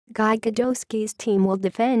Gadowsky's team will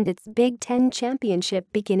defend its Big Ten championship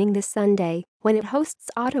beginning this Sunday when it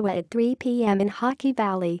hosts Ottawa at 3 p.m. in Hockey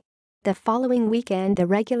Valley. The following weekend the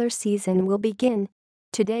regular season will begin.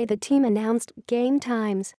 Today the team announced game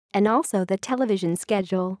times and also the television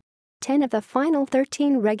schedule. 10 of the final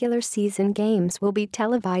 13 regular season games will be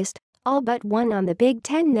televised, all but one on the Big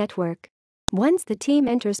Ten network. Once the team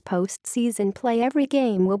enters postseason play, every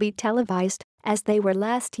game will be televised, as they were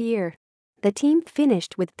last year. The team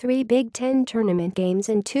finished with 3 Big Ten tournament games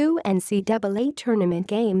and 2 NCAA tournament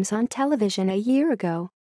games on television a year ago.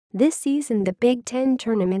 This season the Big Ten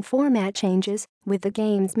tournament format changes, with the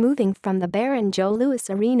games moving from the barren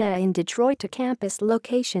Arena in Detroit to campus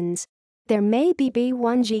locations. There may be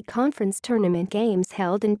B1G conference tournament games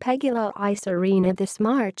held in Pegula Ice Arena this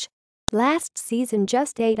March. Last season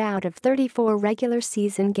just 8 out of 34 regular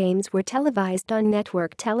season games were televised on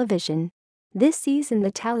network television. This season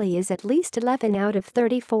the tally is at least 11 out of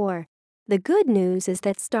 34. The good news is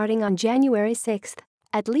that starting on January 6th,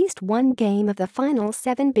 at least one game of the final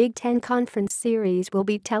 7 Big Ten Conference Series will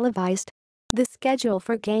be televised. The schedule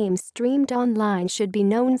for games streamed online should be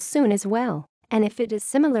known soon as well, and if it is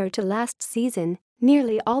similar to last season,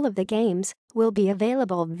 nearly all of the games will be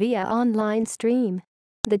available via online stream.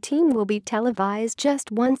 The team will be televised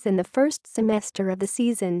just once in the first semester of the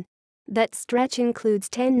season. That stretch includes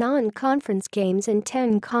 10 non-conference games and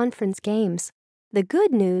 10 conference games. The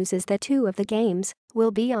good news is that 2 of the games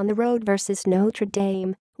will be on the road versus Notre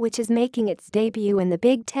Dame, which is making its debut in the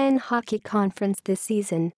Big Ten Hockey Conference this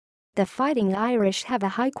season. The Fighting Irish have a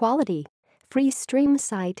high-quality, free stream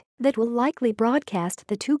site that will likely broadcast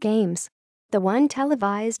the 2 games. The one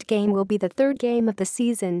televised game will be the 3rd game of the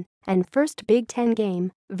season and first Big Ten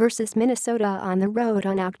game versus Minnesota on the road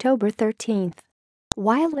on October 13th.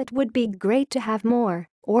 While it would be great to have more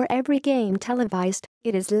or every game televised,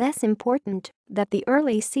 it is less important that the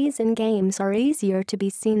early season games are easier to be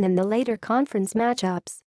seen than the later conference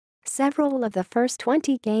matchups. Several of the first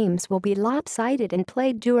 20 games will be lopsided and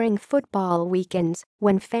played during football weekends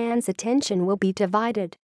when fans' attention will be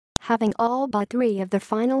divided. Having all but 3 of the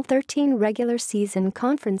final 13 regular season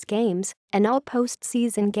conference games and all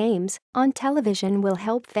postseason games on television will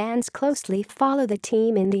help fans closely follow the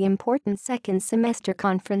team in the important second semester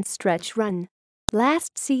conference stretch run.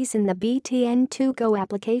 Last season the BTN2 Go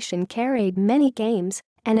application carried many games,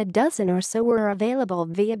 and a dozen or so were available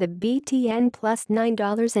via the BTN Plus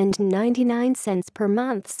 $9.99 per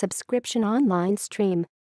month subscription online stream.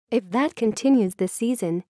 If that continues this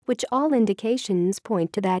season, which all indications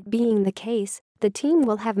point to that being the case, the team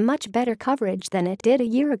will have much better coverage than it did a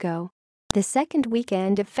year ago. The second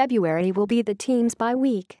weekend of February will be the team's bye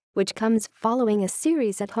week, which comes following a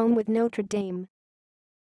series at home with Notre Dame.